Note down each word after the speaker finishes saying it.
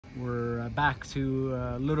We're back to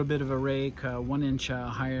a little bit of a rake, 1 inch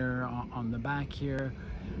higher on the back here.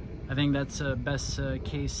 I think that's a best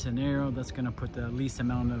case scenario. That's going to put the least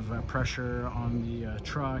amount of pressure on the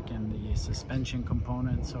truck and the suspension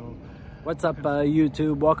component. So what's up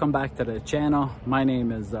YouTube, welcome back to the channel. My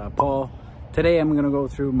name is Paul. Today I'm going to go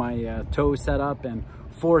through my tow setup and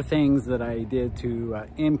 4 things that I did to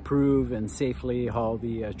improve and safely haul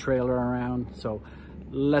the trailer around. So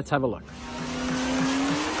let's have a look.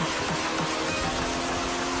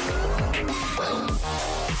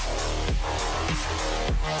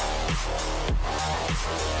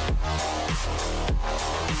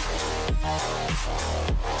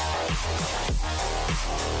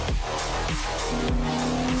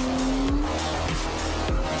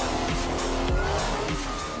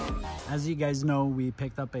 As you guys know, we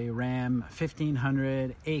picked up a Ram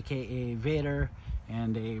 1500 aka Vader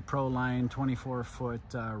and a Proline 24-foot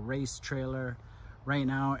race trailer. Right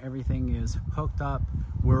now everything is hooked up,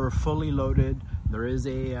 we're fully loaded. There is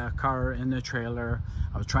a car in the trailer.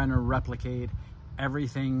 I was trying to replicate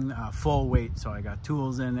everything full weight, so I got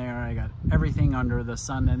tools in there, I got everything under the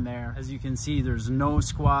sun in there. As you can see, there's no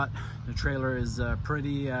squat. The trailer is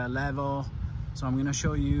pretty level. So I'm going to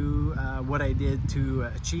show you what I did to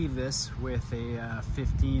achieve this with a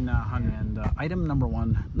 1500. And item number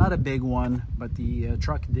 1, not a big one, but the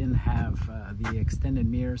truck didn't have the extended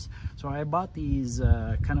mirrors. So I bought these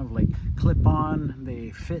kind of like clip-on.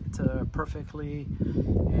 They fit perfectly,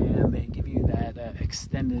 and they give you that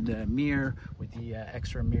extended mirror with the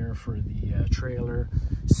extra mirror for the trailer.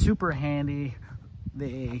 Super handy.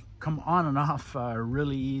 They come on and off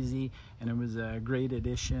really easy, and it was a great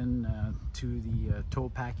addition to the tow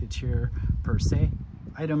package here per se.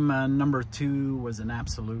 Item number 2 was an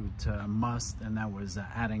absolute must, and that was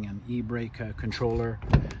adding an e-brake controller.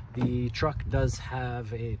 The truck does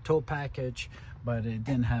have a tow package, but it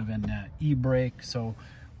didn't have an e-brake, so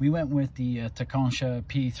we went with the Tekonsha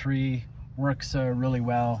P3. Works really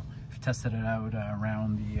well. I've tested it out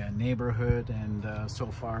around the neighborhood, and so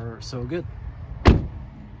far so good.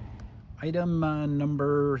 Item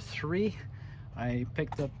number 3, I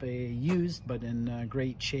picked up a used but in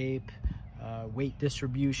great shape weight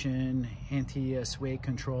distribution, anti-sway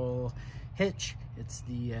control hitch. It's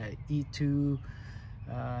the E2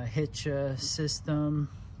 hitch system.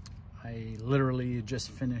 I literally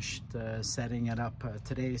just finished setting it up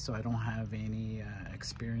today, so I don't have any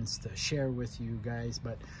experience to share with you guys,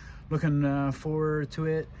 but looking forward to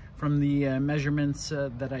it. From the measurements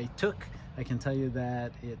that I took, I can tell you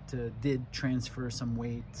that it did transfer some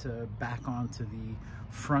weight back onto the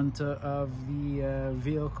front of the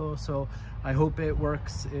vehicle. So I hope it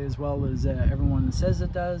works as well as everyone says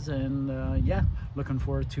it does, and yeah, looking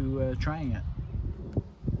forward to trying it.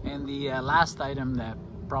 And the last item that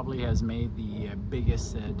probably has made the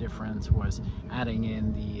biggest difference was adding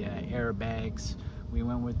in the airbags. We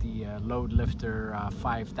went with the Load Lifter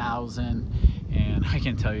 5000, and I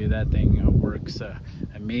can tell you that thing works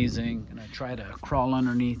amazing. I'm gonna try to crawl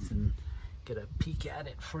underneath and get a peek at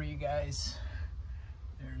it for you guys.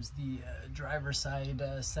 There's the driver's side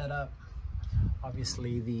setup.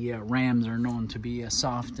 Obviously the Rams are known to be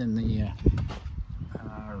soft in the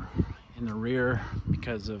rear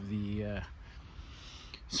because of the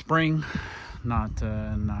spring, not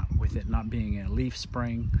with it not being a leaf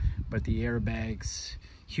spring, but the airbags,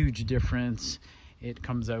 huge difference. It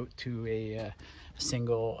comes out to a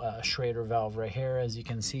single Schrader valve right here, as you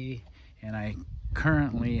can see, and I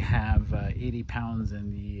currently have 80 pounds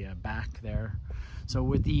in the back there. So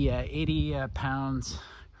with the 80 pounds,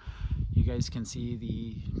 you guys can see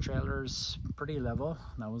the trailer's pretty level.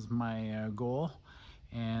 That was my goal,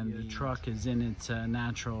 and the truck is in its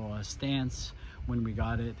natural stance. When we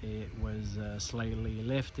got it, it was slightly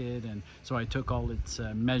lifted, and so I took all its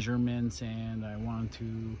measurements, and I wanted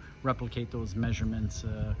to replicate those measurements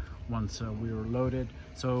once we were loaded.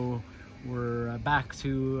 So we're back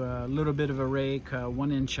to a little bit of a rake,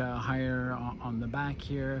 1 inch higher on the back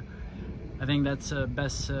here. I think that's a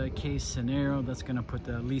best case scenario. That's going to put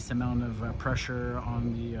the least amount of pressure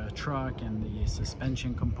on the truck and the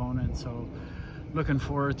suspension component. So looking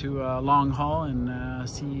forward to a long haul and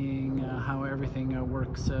seeing how everything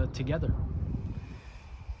works together.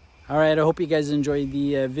 All right, I hope you guys enjoyed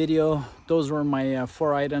the video. Those were my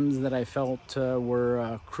 4 items that I felt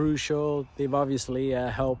were crucial. They've obviously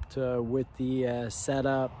helped with the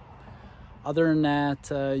setup. Other than that,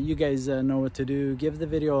 you guys know what to do. Give the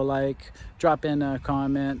video a like, drop in a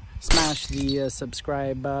comment, smash the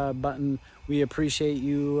subscribe button. We appreciate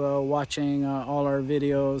you watching all our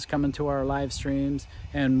videos, coming to our live streams,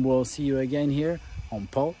 and we'll see you again here on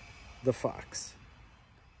Paul the Fox.